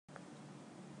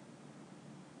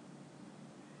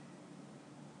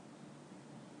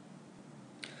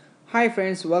Hi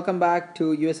friends, welcome back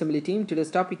to UsmleTeam.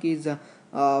 Today's topic is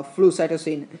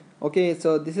Flucytosine. Okay,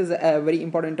 so this is a very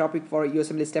important topic for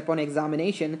USMLE Step 1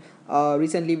 examination.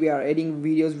 Recently we are editing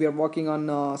videos, we are working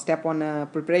on Step 1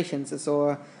 preparations.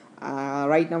 So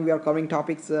right now we are covering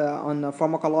topics on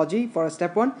pharmacology for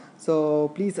Step 1. So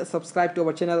please subscribe to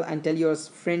our channel and tell your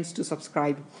friends to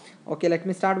subscribe. Okay, let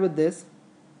me start with this.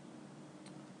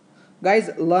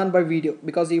 Guys, learn by video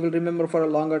because you will remember for a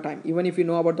longer time. Even if you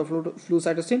know about the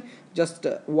flucytosine, just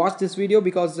watch this video,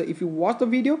 because if you watch the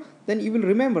video, then you will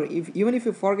remember. Even if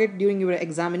you forget during your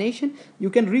examination, you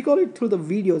can recall it through the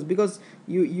videos, because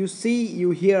you see,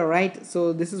 you hear, right?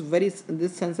 So this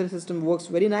sensory system works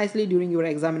very nicely during your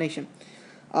examination.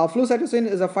 Flucytosine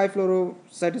is a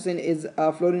 5-fluorocytosine is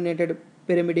a fluorinated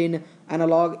pyrimidine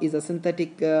analog, is a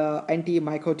synthetic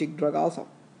anti-mycotic drug also.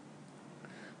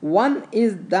 One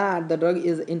is that the drug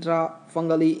is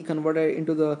intrafungally converted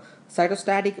into the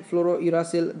cytostatic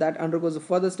fluorouracil that undergoes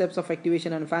further steps of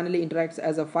activation and finally interacts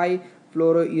as a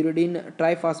 5-fluorouridine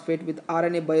triphosphate with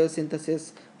RNA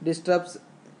biosynthesis, disturbs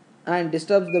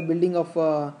the building of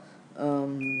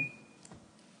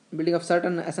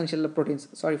certain essential proteins.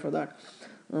 Sorry for that.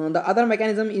 The other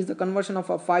mechanism is the conversion of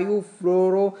a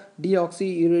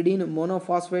 5-fluorodeoxyuridine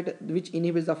monophosphate, which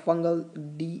inhibits the fungal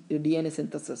DNA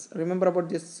synthesis. Remember about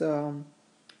this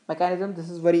mechanism. This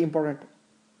is very important.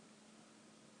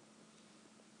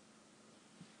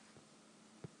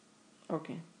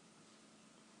 Okay.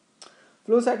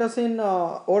 Flucytosine,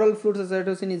 oral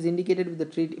flucytosine is indicated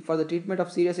with for the treatment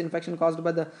of serious infection caused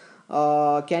by the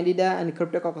Candida and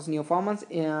Cryptococcus neoformans.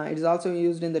 It is also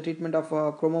used in the treatment of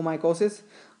chromomycosis.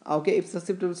 Okay, if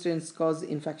susceptible strains cause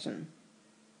infection.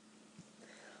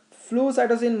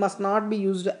 Flucytosine must not be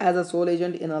used as a sole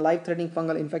agent in a life-threatening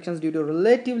fungal infections due to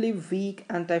relatively weak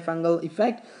antifungal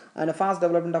effect and a fast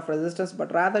development of resistance,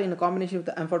 but rather in a combination with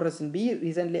the amphotericin B.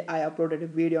 Recently, I uploaded a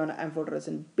video on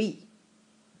amphotericin B.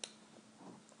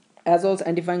 Azoles,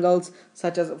 antifungals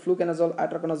such as fluconazole,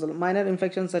 itraconazole. Minor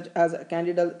infections such as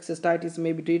candidal cystitis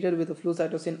may be treated with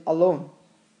flucytosine alone.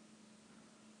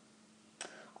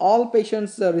 All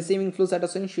patients receiving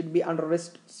flucytosine should be under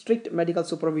strict medical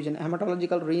supervision.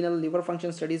 Hematological, renal, liver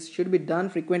function studies should be done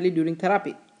frequently during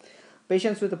therapy.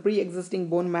 Patients with a pre-existing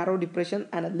bone marrow depression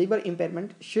and a liver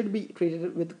impairment should be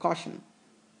treated with caution.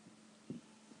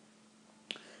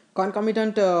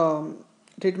 Concomitant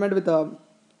treatment with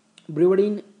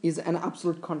Brividine is an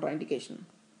absolute contraindication.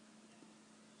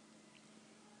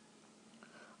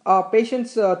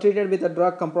 Patients treated with a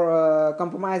drug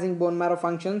compromising bone marrow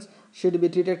functions should be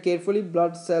treated carefully.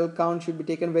 Blood cell count should be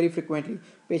taken very frequently.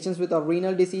 Patients with a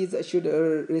renal disease should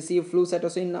receive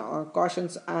flucytosine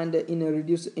cautions and in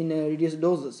reduced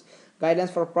doses. Guidelines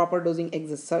for proper dosing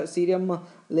exist. Serum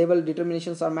level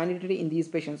determinations are mandatory in these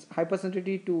patients.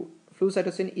 Hypersensitivity to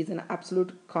flucytosine is an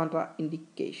absolute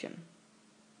contraindication.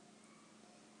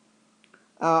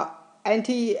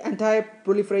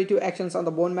 Anti-proliferative actions on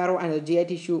the bone marrow and the GI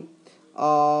tissue.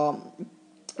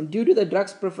 Due to the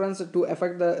drug's preference to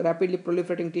affect the rapidly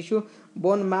proliferating tissue,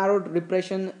 bone marrow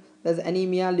repression, there's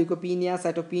anemia, leukopenia,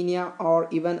 cytopenia, or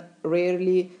even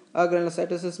rarely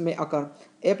granulocytosis may occur.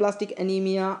 Aplastic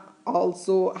anemia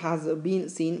also has been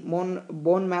seen.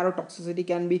 Bone marrow toxicity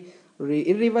can be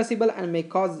irreversible and may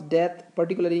cause death,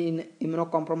 particularly in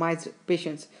immunocompromised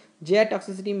patients. GI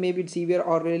toxicity may be severe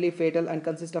or rarely fatal and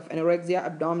consist of anorexia,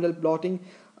 abdominal bloating,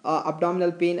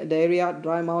 abdominal pain, diarrhea,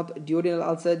 dry mouth, duodenal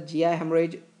ulcer, GI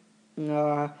hemorrhage,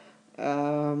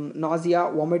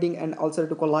 nausea, vomiting, and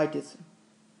ulcerative colitis.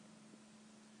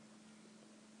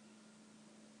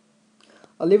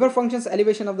 Liver functions,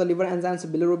 elevation of the liver enzymes,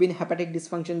 bilirubin, hepatic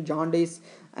dysfunction, jaundice.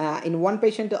 In one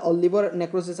patient, a liver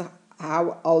necrosis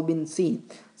have all been seen.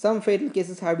 Some fatal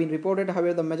cases have been reported,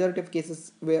 however, the majority of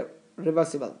cases were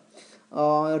reversible.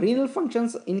 Renal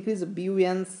functions, increased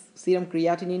BUN, serum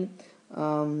creatinine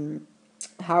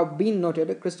have been noted.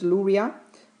 Crystalluria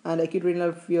and acute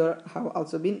renal failure have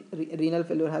also been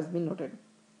has been noted.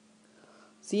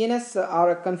 CNS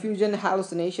are confusion,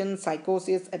 hallucination,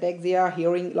 psychosis, ataxia,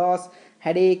 hearing loss,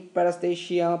 headache,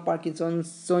 paresthesia,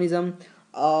 Parkinsonism,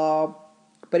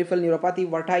 peripheral neuropathy,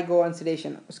 vertigo, and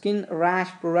sedation. Skin rash,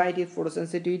 pruritus,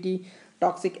 photosensitivity,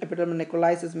 toxic epidermal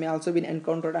necrolysis may also be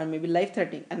encountered and may be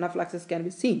life-threatening. Anaphylaxis can be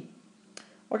seen.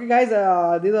 Okay guys,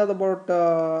 these are about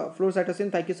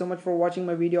flucytosine. Thank you so much for watching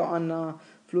my video on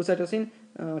flucytosine.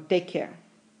 Take care.